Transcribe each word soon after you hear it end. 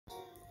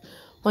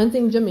One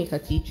thing Jamaica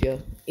teach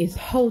you is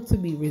how to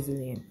be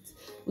resilient.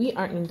 We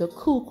are in the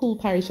cool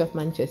parish of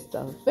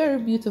Manchester, very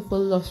beautiful,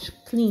 lush,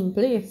 clean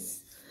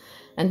place,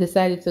 and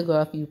decided to go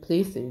a few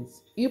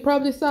places. You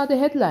probably saw the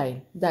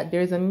headline that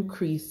there's an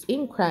increase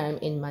in crime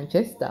in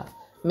Manchester.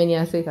 Many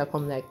are say it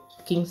come like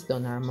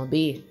Kingston or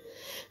Mobay.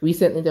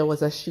 Recently, there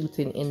was a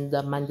shooting in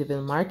the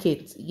Mandeville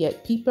market,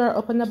 yet people are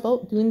up and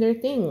about doing their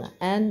thing,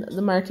 and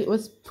the market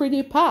was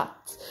pretty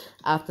packed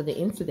after the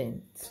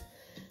incident.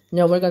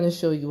 Now we're going to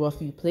show you a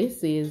few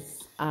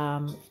places.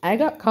 I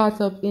got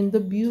caught up in the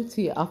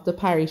beauty of the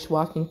parish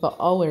walking for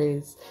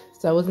hours,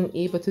 so I wasn't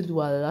able to do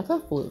a lot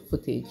of full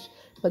footage.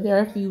 But there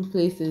are a few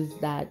places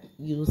that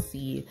you'll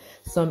see,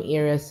 some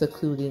areas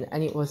secluded,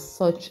 and it was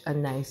such a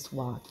nice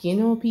walk. You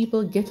know,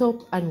 people, get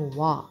up and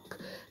walk.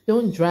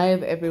 Don't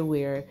drive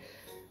everywhere.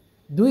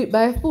 Do it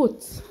by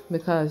foot,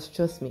 because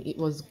trust me, it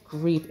was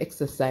great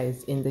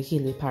exercise in the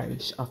hilly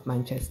parish of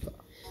Manchester.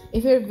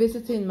 If you're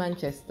visiting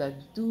Manchester,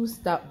 do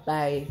stop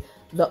by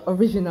the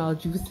original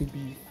juicy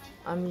beef.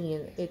 I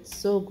mean, it's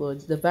so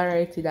good. The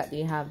variety that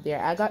they have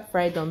there. I got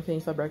fried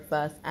dumpling for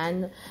breakfast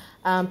and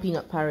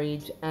peanut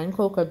porridge and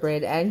cocoa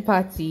bread and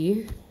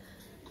patty,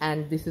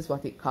 and this is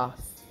what it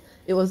costs.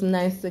 It was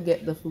nice to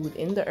get the food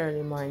in the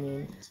early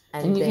morning,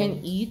 and you can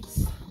eat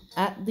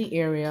at the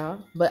area,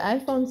 but I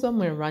found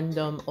somewhere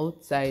random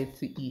outside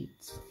to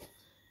eat.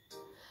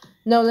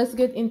 Now let's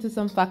get into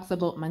some facts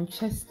about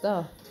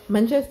Manchester.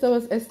 Manchester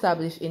was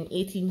established in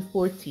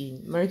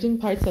 1814, merging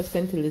parts of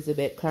St.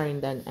 Elizabeth,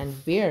 Clarendon, and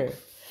Vere.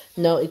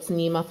 Now it's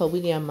named after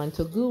William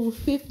Montagu,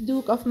 5th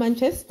Duke of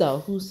Manchester,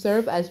 who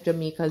served as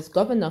Jamaica's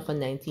governor for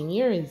 19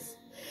 years.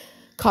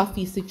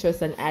 Coffee,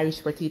 citrus, and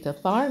Irish potato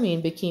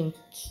farming became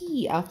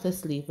key after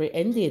slavery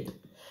ended.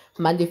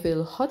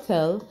 Mandeville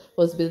Hotel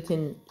was built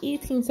in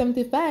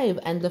 1875,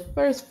 and the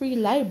first free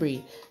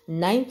library,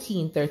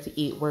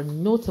 1938, were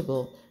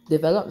notable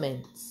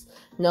developments.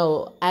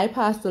 Now, I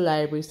passed the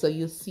library, so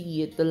you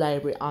see the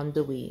library on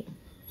the way.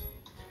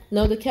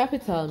 Now, the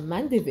capital,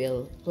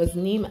 Mandeville, was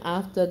named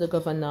after the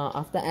governor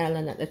of the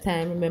island at the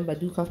time. Remember,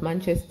 Duke of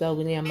Manchester,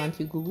 William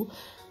Montagu,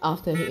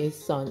 after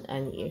his son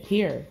and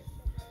heir.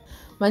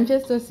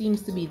 Manchester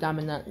seems to be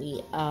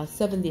dominantly a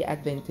Seventh-day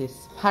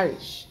Adventist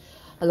parish.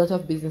 A lot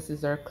of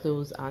businesses are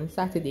closed on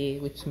Saturday,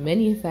 which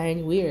many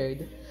find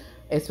weird,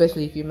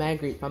 especially if you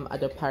migrate from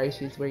other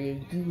parishes where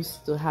you're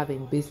used to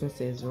having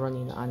businesses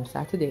running on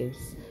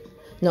Saturdays.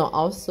 Now,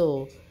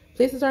 also,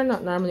 places are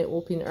not normally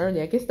open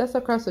early. I guess that's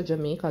across the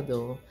Jamaica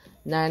though.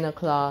 9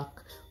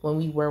 o'clock when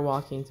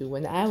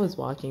I was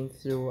walking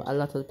through, a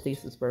lot of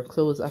places were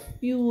closed. A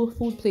few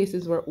food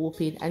places were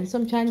open, and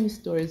some Chinese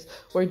stores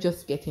were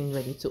just getting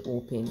ready to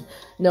open.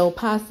 Now,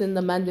 passing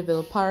the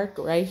Mandeville Park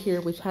right here,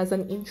 which has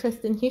an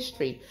interesting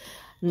history,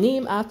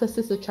 named after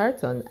Sister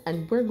Charlton,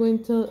 and we're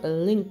going to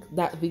link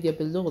that video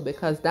below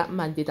because that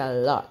man did a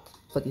lot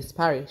for this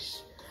parish.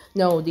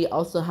 Now, they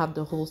also have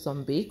the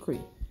Wholesome Bakery,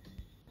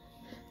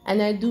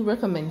 and I do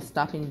recommend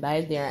stopping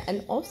by there,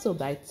 and also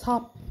by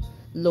Top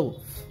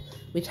Loaf,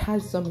 which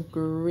has some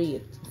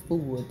great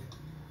food.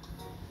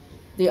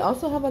 They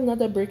also have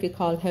another bakery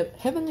called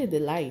Heavenly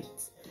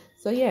Delights.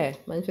 So yeah,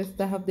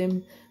 Manchester have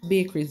them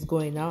bakeries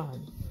going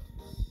on.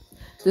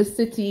 The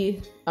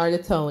city or the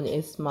town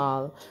is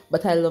small,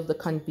 but I love the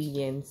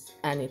convenience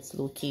and its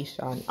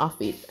location of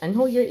it and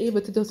how you're able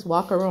to just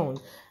walk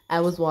around. I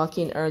was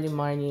walking early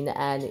morning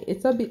and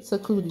it's a bit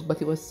secluded,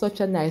 but it was such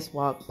a nice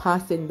walk,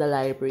 passing the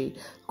library,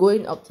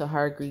 going up to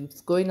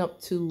Hargreaves, going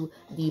up to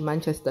the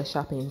Manchester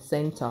Shopping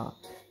Centre.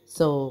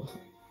 So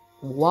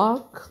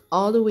walk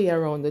all the way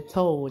around the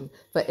town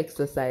for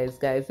exercise,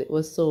 guys. It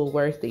was so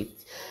worth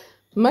it.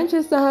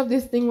 Manchester have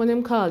this thing when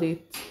them call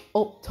it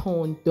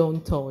uptown,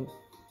 downtown.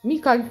 Me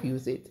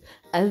confuse it.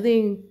 I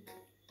think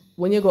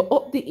when you go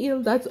up the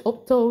hill, that's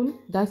uptown.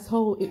 That's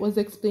how it was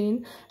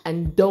explained.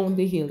 And down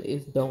the hill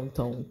is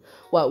downtown.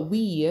 What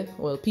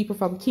people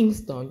from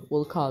Kingston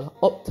will call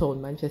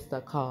uptown,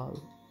 Manchester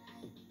call,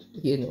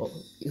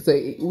 so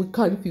it would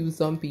confuse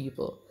some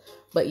people.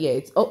 But yeah,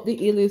 it's up the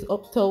hill is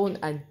uptown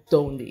and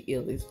down the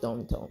hill is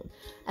downtown.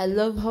 I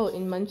love how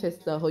in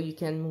Manchester, how you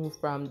can move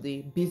from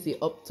the busy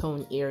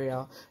uptown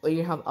area where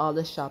you have all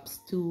the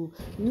shops to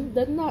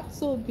the not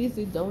so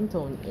busy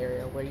downtown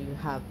area where you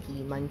have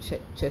the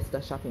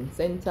Manchester Shopping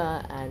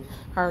Centre and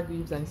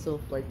Hargreaves and so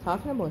forth.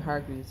 Talking about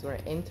Hargreaves, we're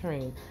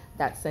entering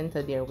that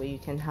center there where you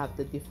can have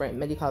the different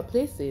medical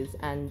places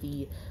and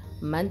the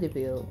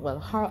Mandeville,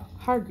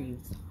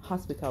 Hargreaves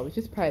Hospital, which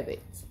is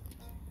private.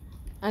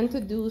 And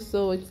to do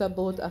so, it's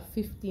about a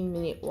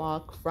 15-minute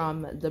walk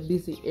from the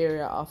busy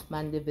area of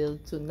Mandeville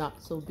to not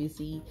so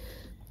busy,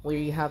 where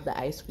you have the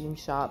ice cream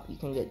shop. You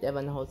can get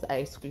Devon House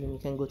ice cream. You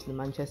can go to the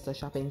Manchester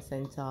Shopping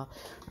Centre.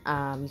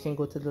 You can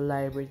go to the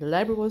library. The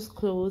library was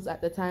closed at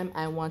the time.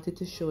 I wanted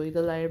to show you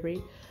the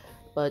library,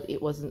 but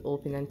it wasn't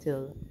open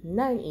until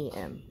 9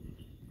 a.m.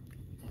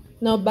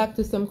 Now back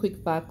to some quick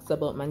facts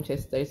about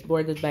Manchester. It's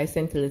bordered by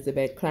St.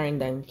 Elizabeth,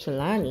 Clarendon,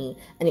 Trelawney,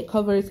 and it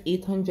covers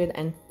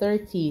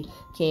 830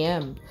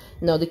 km.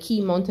 Now the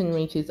key mountain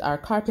ranges are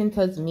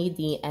Carpenter's,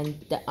 Meady, and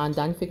the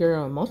Dan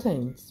Figueroa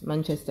Mountains.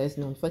 Manchester is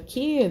known for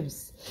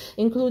caves,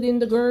 including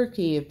the Gurr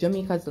Cave,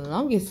 Jamaica's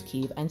longest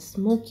cave, and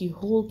Smoky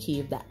Hole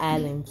Cave, the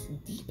island's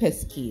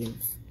deepest cave.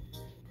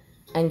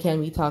 And can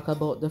we talk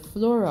about the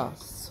flora?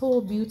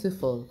 So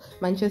beautiful.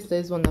 Manchester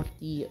is one of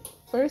the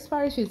first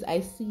parishes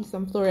I see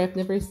some flora I've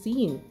never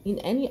seen in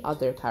any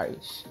other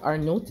parish or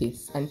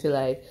noticed until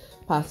I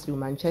passed through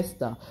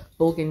Manchester.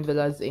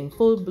 Bougainvilleas in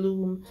full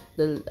bloom,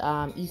 the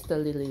Easter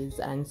lilies,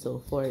 and so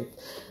forth.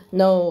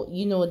 Now,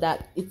 you know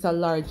that it's a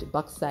large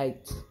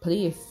bauxite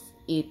place.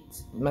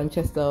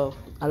 Manchester,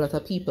 a lot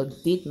of people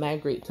did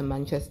migrate to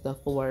Manchester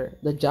for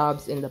the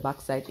jobs in the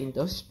bauxite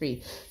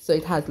industry. So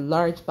it has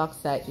large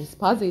bauxite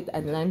deposit,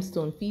 and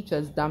limestone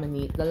features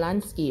dominate the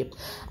landscape.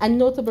 And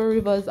notable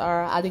rivers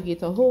are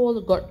Alligator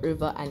Hole, Gut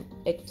River, and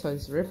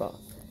Hector's River.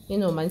 You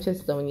know,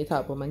 Manchester, when you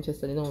talk about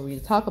Manchester, they don't really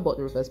talk about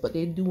the rivers, but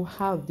they do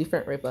have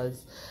different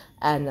rivers.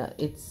 And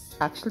it's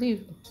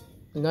actually,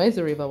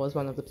 Noisy River was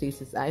one of the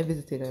places I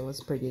visited, and it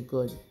was pretty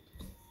good.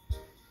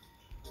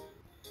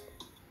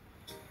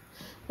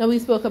 Now we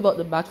spoke about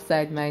the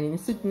bauxite mining.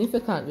 It's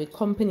significant with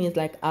companies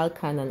like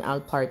Alcan and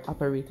Alpart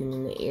operating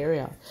in the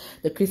area.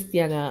 The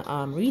Christiana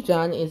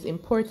region is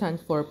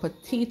important for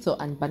potato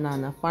and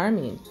banana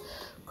farming.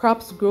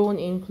 Crops grown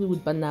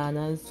include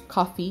bananas,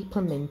 coffee,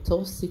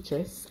 pimento,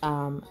 citrus,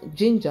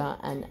 ginger,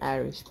 and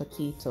Irish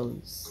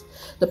potatoes.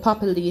 The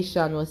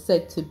population was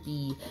said to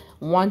be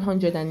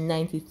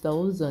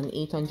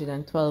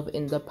 190,812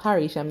 in the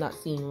parish. I'm not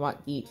seeing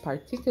what date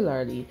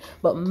particularly,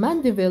 but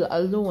Mandeville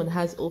alone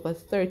has over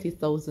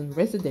 30,000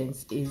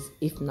 residents,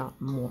 if not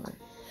more.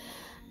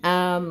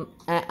 I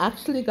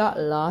actually got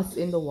lost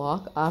in the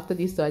walk after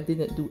this, so I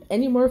didn't do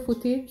any more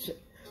footage.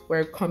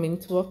 We're coming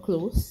to a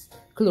close.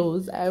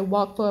 I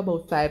walked for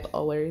about 5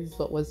 hours,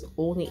 but was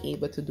only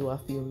able to do a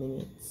few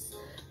minutes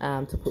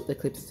to put the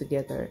clips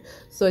together.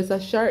 So it's a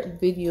short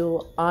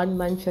video on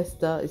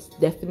Manchester. It's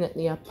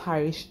definitely a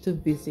parish to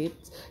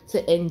visit,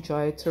 to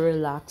enjoy, to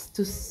relax,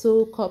 to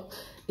soak up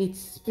its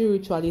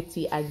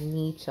spirituality and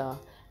nature.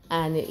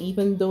 And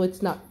even though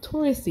it's not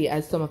touristy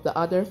as some of the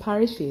other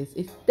parishes,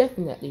 it's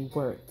definitely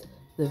worth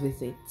the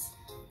visit.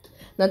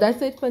 Now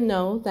that's it for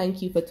now.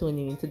 Thank you for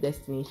tuning in to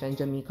Destination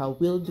Jamaica.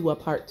 We'll do a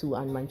part 2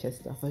 on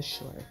Manchester for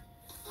sure.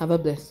 Have a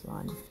blessed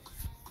one.